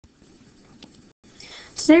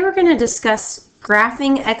Today we're going to discuss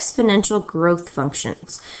graphing exponential growth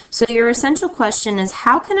functions. So your essential question is,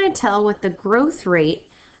 how can I tell what the growth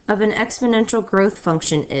rate of an exponential growth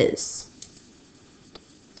function is?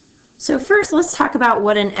 So first, let's talk about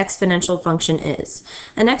what an exponential function is.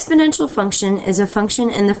 An exponential function is a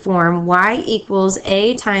function in the form y equals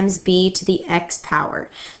a times b to the x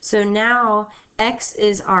power. So now x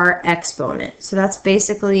is our exponent. So that's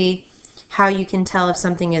basically how you can tell if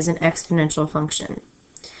something is an exponential function.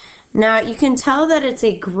 Now you can tell that it's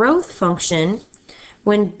a growth function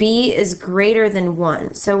when b is greater than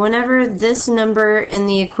 1. So whenever this number in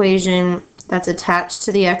the equation that's attached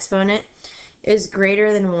to the exponent is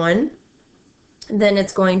greater than 1, then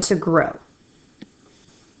it's going to grow.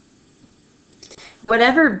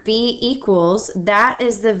 Whatever b equals, that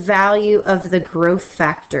is the value of the growth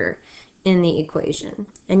factor in the equation.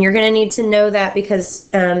 And you're going to need to know that because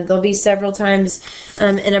there'll be several times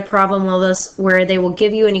in a problem where they will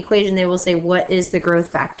give you an equation, they will say, what is the growth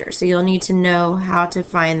factor? So you'll need to know how to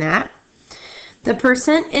find that. The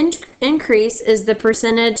percent increase is the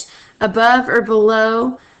percentage above or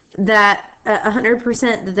below that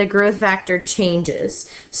 100% that the growth factor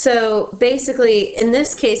changes. So basically, in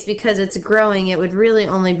this case, because it's growing, it would really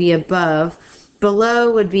only be above.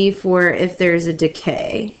 Below would be for if there's a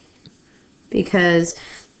decay, because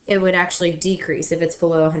it would actually decrease if it's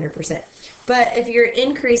below 100%. But if you're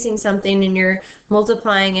increasing something and you're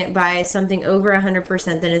multiplying it by something over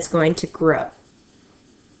 100%, then it's going to grow.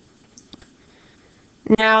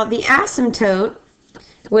 Now, the asymptote,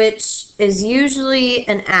 which is usually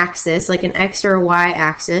an axis, like an x or a y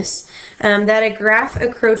axis, that a graph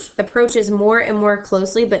approaches more and more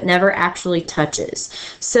closely but never actually touches.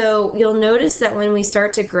 So you'll notice that when we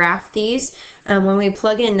start to graph these, when we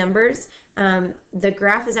plug in numbers, the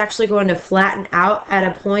graph is actually going to flatten out at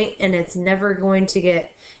a point, and it's never going to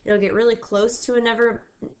it'll get really close to a number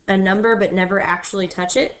but never actually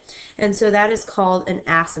touch it. And so that is called an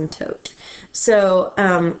asymptote.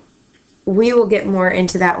 So we will get more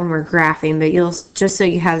into that when we're graphing, but just so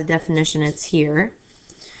you have the definition, it's here.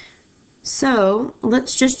 So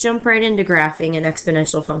let's just jump right into graphing an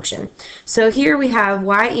exponential function. So here we have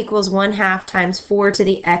y equals 1/2 times 4 to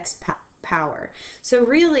the x power. So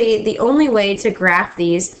really, the only way to graph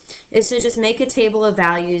these is to just make a table of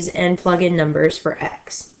values and plug in numbers for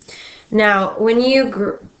x. Now, when you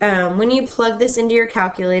plug this into your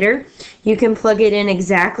calculator, you can plug it in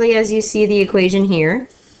exactly as you see the equation here.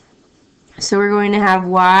 So we're going to have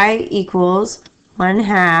y equals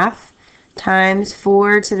 1/2 times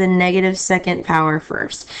 4 to the negative second power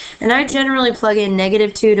first. And I generally plug in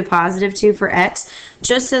 -2 to +2 for x,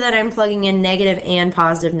 just so that I'm plugging in negative and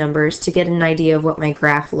positive numbers to get an idea of what my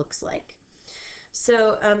graph looks like.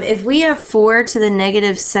 So if we have 4 to the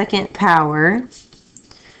negative second power,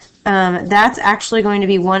 that's actually going to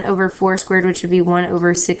be 1 over 4 squared, which would be 1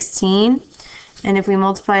 over 16. And if we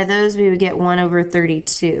multiply those, we would get 1 over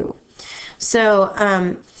 32. So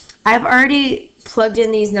I've already plugged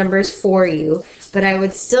in these numbers for you, but I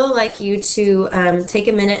would still like you to take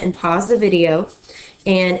a minute and pause the video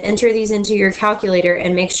and enter these into your calculator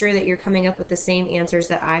and make sure that you're coming up with the same answers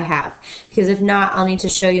that I have. Because if not, I'll need to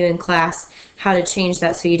show you in class how to change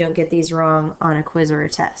that so you don't get these wrong on a quiz or a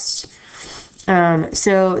test.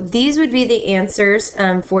 So these would be the answers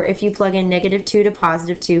for if you plug in -2 to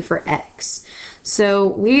 +2 for x. So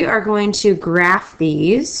we are going to graph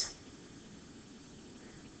these.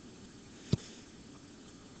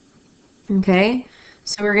 Okay,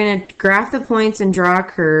 so we're going to graph the points and draw a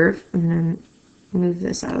curve. I'm going to move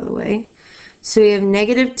this out of the way. So we have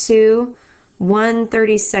 -2,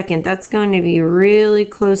 1/32. That's going to be really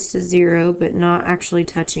close to 0, but not actually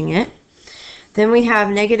touching it. Then we have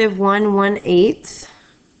 -1, 1/8.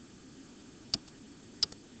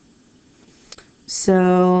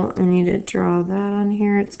 So I need to draw that on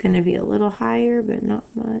here. It's going to be a little higher, but not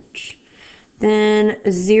much. Then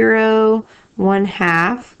 0,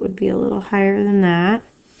 1/2 would be a little higher than that.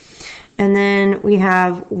 And then we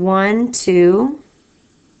have 1, 2,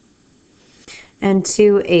 and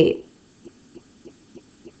 2, 8.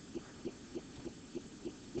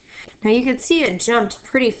 Now you can see it jumped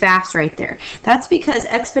pretty fast right there. That's because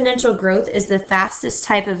exponential growth is the fastest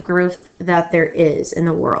type of growth that there is in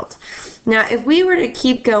the world. Now if we were to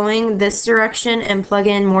keep going this direction and plug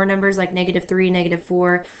in more numbers like -3,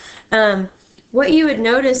 -4, what you would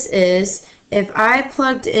notice is if I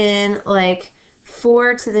plugged in like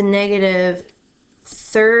 4 to the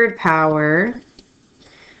 -3rd power,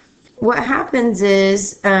 what happens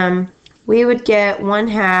is we would get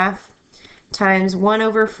 1/2 times 1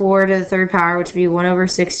 over 4 to the 3rd power, which would be 1 over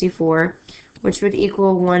 64, which would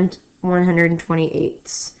equal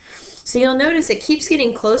 1/128. So you'll notice it keeps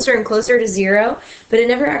getting closer and closer to 0, but it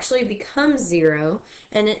never actually becomes 0,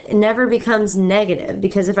 and it never becomes negative,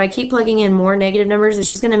 because if I keep plugging in more negative numbers,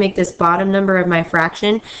 it's just going to make this bottom number of my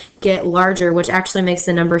fraction get larger, which actually makes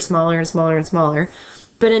the number smaller and smaller and smaller,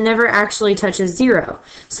 but it never actually touches 0.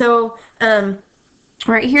 So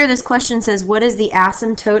right here, this question says, what is the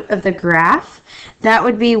asymptote of the graph? That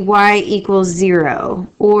would be y equals 0,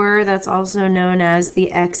 or that's also known as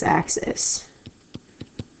the x-axis.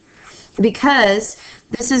 Because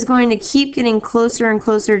this is going to keep getting closer and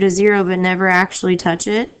closer to 0, but never actually touch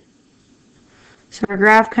it. So our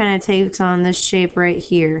graph kind of takes on this shape right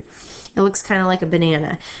here. It looks kind of like a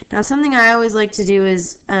banana. Now, something I always like to do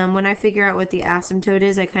is when I figure out what the asymptote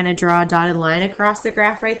is, I kind of draw a dotted line across the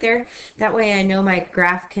graph right there. That way I know my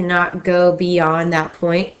graph cannot go beyond that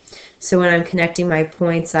point. So when I'm connecting my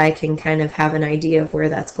points, I can kind of have an idea of where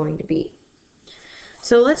that's going to be.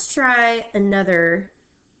 So let's try another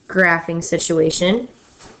graphing situation.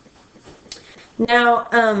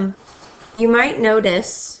 Now, you might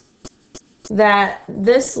notice that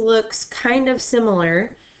this looks kind of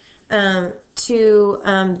similar to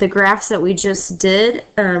the graphs that we just did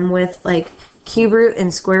with like cube root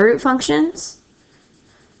and square root functions.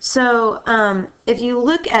 So if you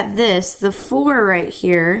look at this, the 4 right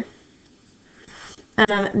here,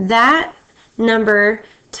 that number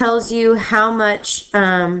tells you how much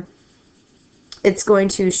it's going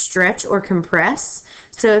to stretch or compress.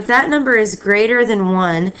 So if that number is greater than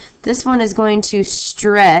 1, this one is going to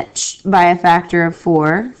stretch by a factor of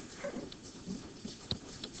 4.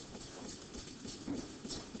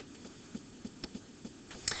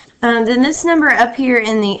 Then this number up here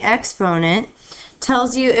in the exponent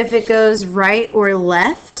tells you if it goes right or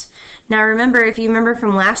left. Now remember, if you remember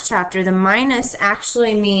from last chapter, the minus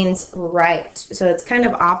actually means right. So it's kind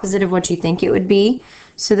of opposite of what you think it would be.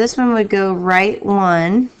 So this one would go right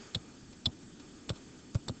 1.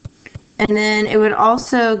 And then it would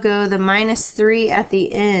also go the minus 3 at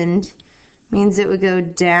the end, means it would go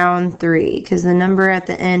down 3, because the number at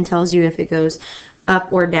the end tells you if it goes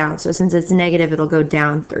up or down. So since it's negative, it'll go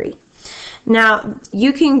down 3. Now,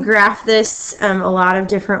 you can graph this a lot of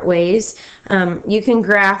different ways. You can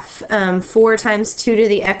graph 4 times 2 to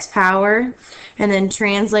the x power, and then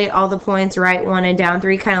translate all the points right 1 and down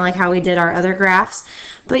 3, kind of like how we did our other graphs.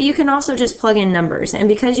 But you can also just plug in numbers. And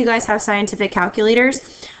because you guys have scientific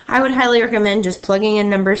calculators, I would highly recommend just plugging in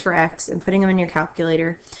numbers for x and putting them in your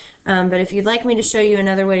calculator. But if you'd like me to show you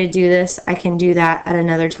another way to do this, I can do that at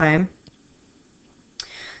another time.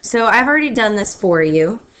 So I've already done this for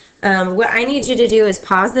you. What I need you to do is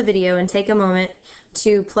pause the video and take a moment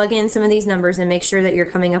to plug in some of these numbers and make sure that you're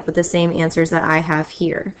coming up with the same answers that I have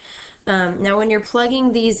here. Now when you're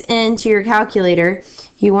plugging these into your calculator,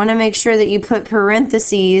 you want to make sure that you put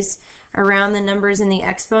parentheses around the numbers in the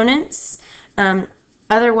exponents.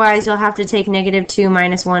 Otherwise, you'll have to take -2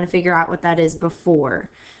 minus 1 to figure out what that is before.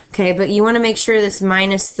 Okay, but you want to make sure this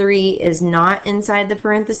minus 3 is not inside the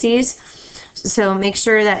parentheses. So make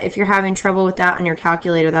sure that if you're having trouble with that on your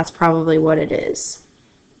calculator, that's probably what it is.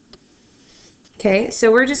 Okay,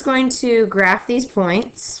 so we're just going to graph these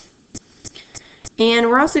points. And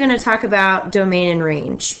we're also going to talk about domain and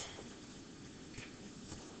range.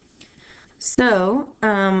 So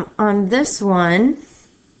on this one,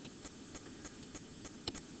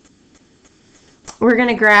 we're going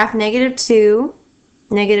to graph -2,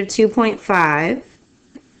 -2.5,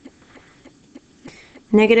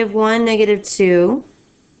 -1, -2,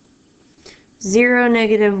 0,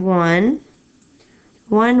 -1,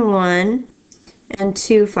 1, 1, and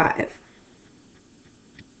 2, 5.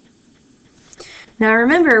 Now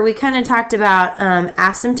remember, we kind of talked about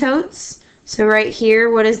asymptotes. So right here,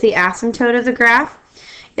 what is the asymptote of the graph?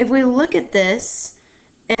 If we look at this,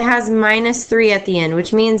 it has -3 at the end,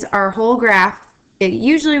 which means our whole graph, it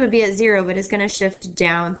usually would be at 0, but it's going to shift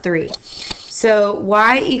down 3. So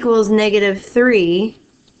y equals -3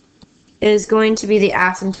 is going to be the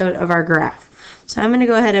asymptote of our graph. So I'm going to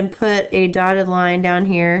go ahead and put a dotted line down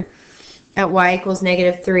here at y equals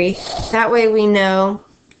 -3. That way we know,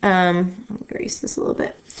 let me erase this a little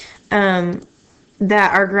bit,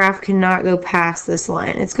 that our graph cannot go past this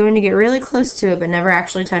line. It's going to get really close to it, but never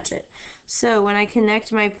actually touch it. So when I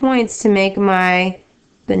connect my points to make my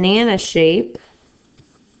banana shape,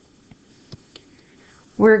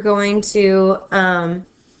 we're going to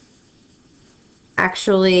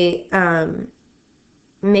actually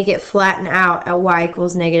make it flatten out at y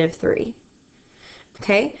equals -3.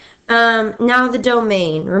 Okay, now the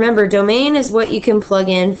domain. Remember, domain is what you can plug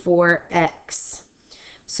in for x.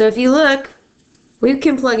 So if you look, we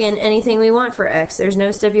can plug in anything we want for x. There's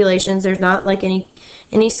no stipulations. There's not like any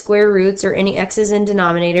any square roots or any x's in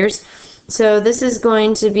denominators. So this is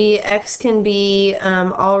going to be, x can be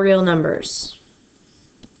all real numbers.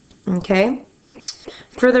 Okay?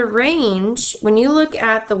 For the range, when you look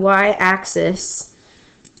at the y-axis,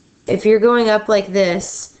 if you're going up like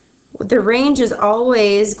this, the range is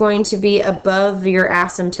always going to be above your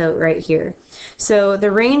asymptote right here. So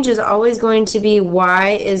the range is always going to be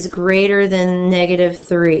y is greater than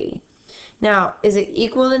 -3. Now, is it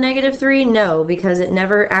equal to -3? No, because it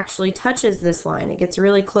never actually touches this line. It gets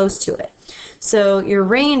really close to it. So your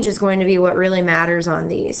range is going to be what really matters on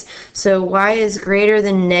these. So y is greater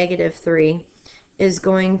than -3 is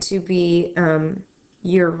going to be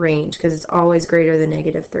your range, because it's always greater than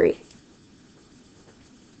 -3.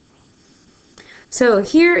 So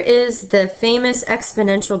here is the famous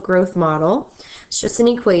exponential growth model. It's just an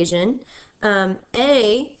equation.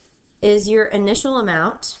 A is your initial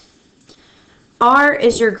amount. R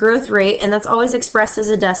is your growth rate, and that's always expressed as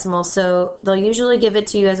a decimal, so they'll usually give it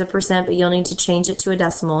to you as a percent, but you'll need to change it to a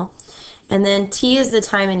decimal. And then T is the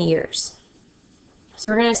time in years. So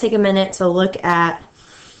we're going to take a minute to look at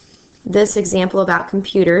this example about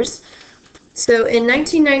computers. So in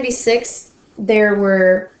 1996, there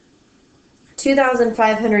were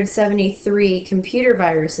 2,573 computer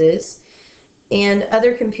viruses and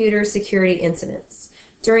other computer security incidents.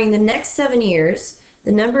 During the next 7 years,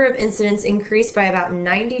 the number of incidents increased by about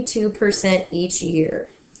 92% each year.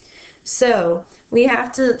 So we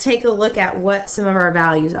have to take a look at what some of our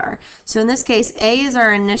values are. So in this case, A is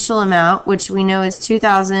our initial amount, which we know is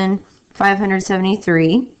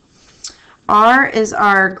 2,573. R is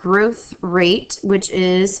our growth rate, which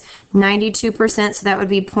is 92%, so that would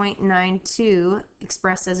be 0.92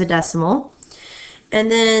 expressed as a decimal. And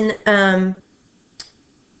then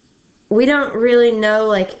we don't really know,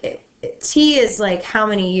 like, T is like how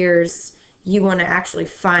many years you want to actually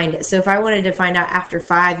find it. So if I wanted to find out after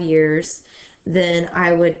 5 years, then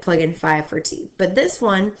I would plug in 5 for T. But this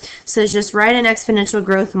one says just write an exponential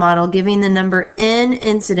growth model giving the number n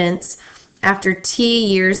incidents after T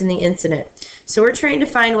years in the incident. So we're trying to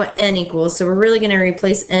find what n equals, so we're really going to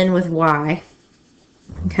replace n with y.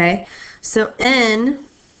 Okay, so n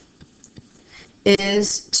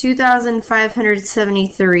is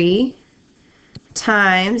 2,573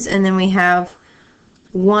 times, and then we have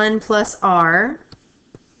 1 plus r,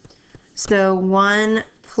 so 1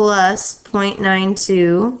 plus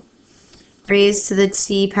 0.92 raised to the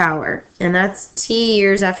t power, and that's t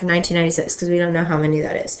years after 1996, because we don't know how many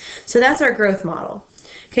that is. So that's our growth model.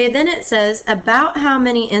 Okay, then it says about how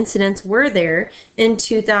many incidents were there in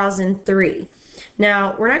 2003.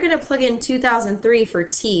 Now, we're not going to plug in 2003 for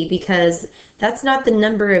t, because that's not the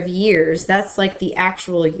number of years, that's like the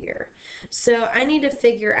actual year. So I need to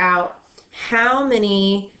figure out how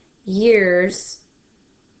many years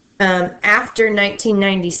after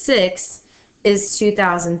 1996 is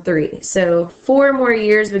 2003. So 4 more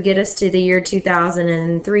years would get us to the year 2000,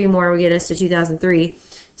 and 3 more would get us to 2003.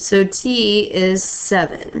 So T is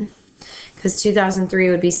 7, because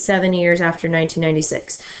 2003 would be 7 years after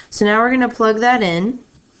 1996. So now we're going to plug that in.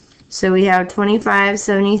 So we have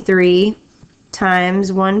 2573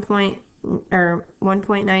 times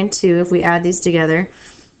 1.92, if we add these together,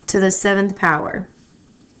 to the 7th power.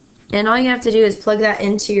 And all you have to do is plug that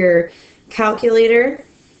into your calculator,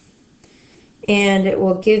 and it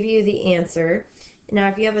will give you the answer. Now,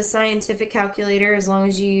 if you have a scientific calculator, as long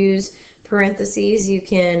as you use parentheses, you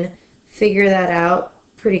can figure that out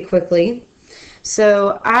pretty quickly.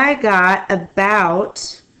 So I got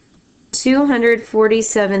about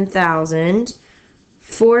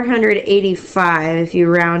 247,485, if you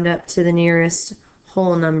round up to the nearest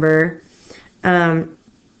whole number,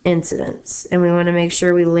 incidents. And we want to make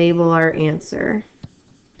sure we label our answer.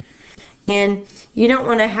 And you don't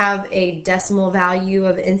want to have a decimal value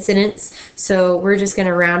of incidents, so we're just going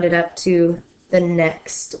to round it up to the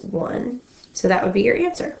next one. So that would be your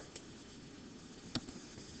answer.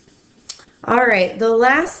 All right, the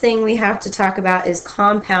last thing we have to talk about is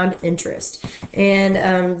compound interest.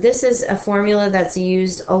 And this is a formula that's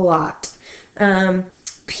used a lot.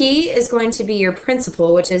 P is going to be your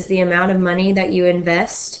principal, which is the amount of money that you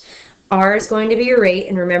invest. R is going to be your rate,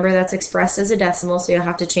 and remember that's expressed as a decimal, so you'll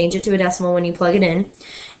have to change it to a decimal when you plug it in.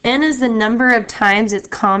 N is the number of times it's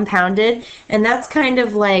compounded, and that's kind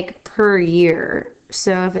of like per year.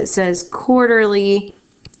 So if it says quarterly,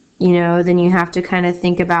 you know, then you have to kind of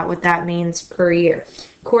think about what that means per year.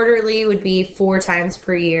 Quarterly would be 4 times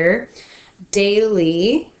per year.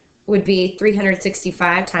 Daily would be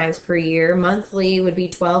 365 times per year. Monthly would be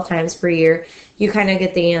 12 times per year. You kind of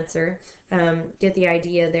get the answer, get the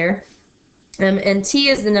idea there. And T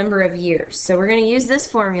is the number of years. So we're going to use this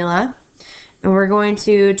formula, And we're going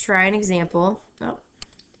to try an example. Oh.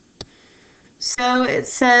 So it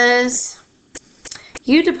says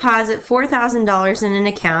you deposit $4,000 in an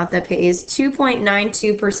account that pays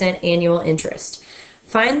 2.92% annual interest.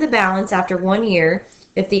 Find the balance after 1 year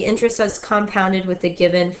if the interest is compounded with the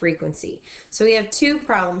given frequency. So we have two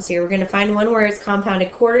problems here. We're going to find one where it's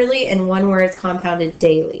compounded quarterly and one where it's compounded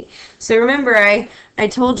daily. So remember, I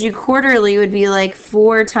told you quarterly would be like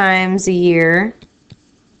 4 times a year,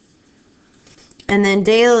 and then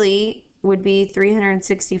daily would be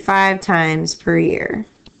 365 times per year.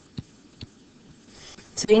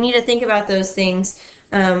 So you need to think about those things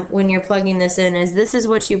when you're plugging this in, as this is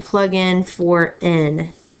what you plug in for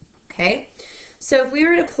n. Okay? So if we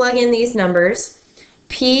were to plug in these numbers,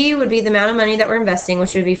 P would be the amount of money that we're investing,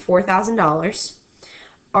 which would be $4,000.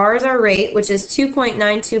 R is our rate, which is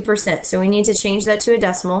 2.92%. So we need to change that to a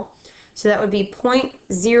decimal. So that would be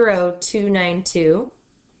 0.0292.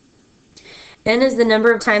 N is the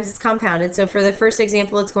number of times it's compounded. So for the first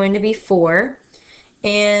example, it's going to be 4.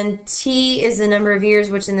 And T is the number of years,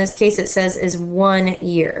 which in this case it says is 1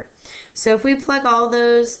 year. So if we plug all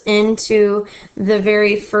those into the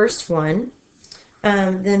very first one,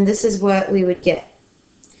 then this is what we would get.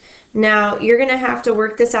 Now, you're going to have to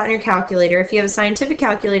work this out in your calculator. If you have a scientific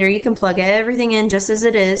calculator, you can plug everything in just as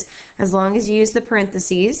it is, as long as you use the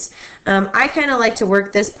parentheses. I kind of like to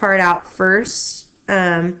work this part out first,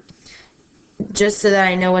 just so that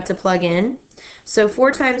I know what to plug in. So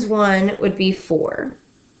 4 times 1 would be 4.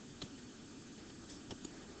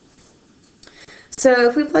 So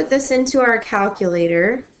if we plug this into our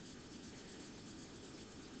calculator,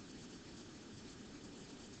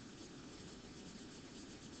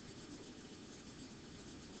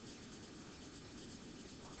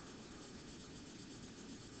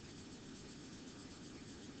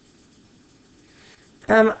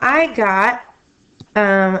 I got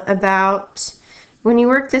about, when you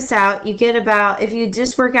work this out, you get about, if you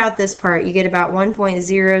just work out this part, you get about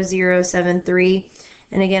 1.0073.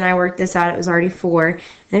 And again, I worked this out, it was already 4.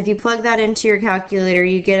 And if you plug that into your calculator,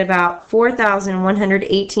 you get about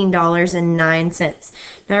 $4,118.09.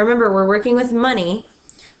 Now remember, we're working with money,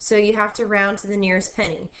 so you have to round to the nearest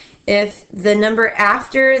penny. If the number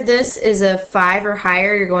after this is a 5 or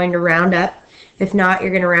higher, you're going to round up. If not, you're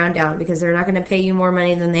going to round down, because they're not going to pay you more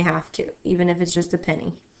money than they have to, even if it's just a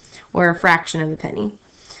penny or a fraction of a penny.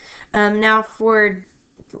 Now for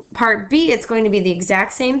part B, it's going to be the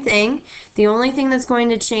exact same thing. The only thing that's going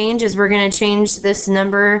to change is we're going to change this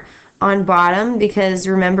number on bottom, because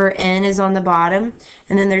remember, n is on the bottom,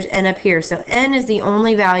 and then there's n up here. So n is the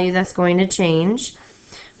only value that's going to change,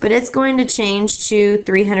 but it's going to change to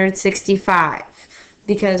 365.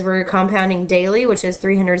 Because we're compounding daily, which is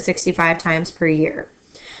 365 times per year.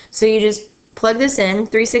 So you just plug this in.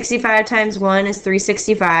 365 times 1 is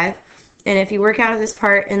 365. And if you work out this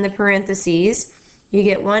part in the parentheses, you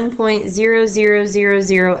get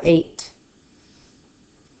 1.00008.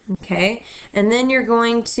 Okay? And then you're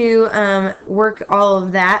going to work all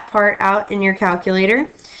of that part out in your calculator.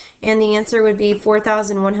 And the answer would be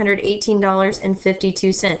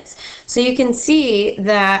 $4,118.52. So you can see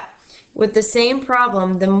that with the same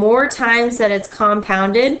problem, the more times that it's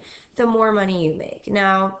compounded, the more money you make.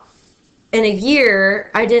 Now, in a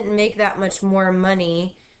year, I didn't make that much more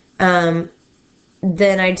money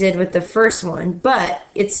than I did with the first one, but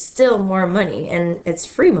it's still more money, and it's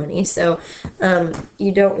free money, so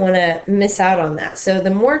you don't want to miss out on that. So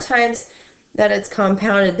the more times that it's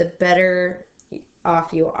compounded, the better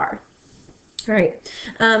off you are. All right,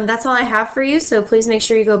 that's all I have for you, so please make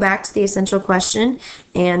sure you go back to the essential question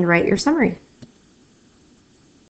and write your summary.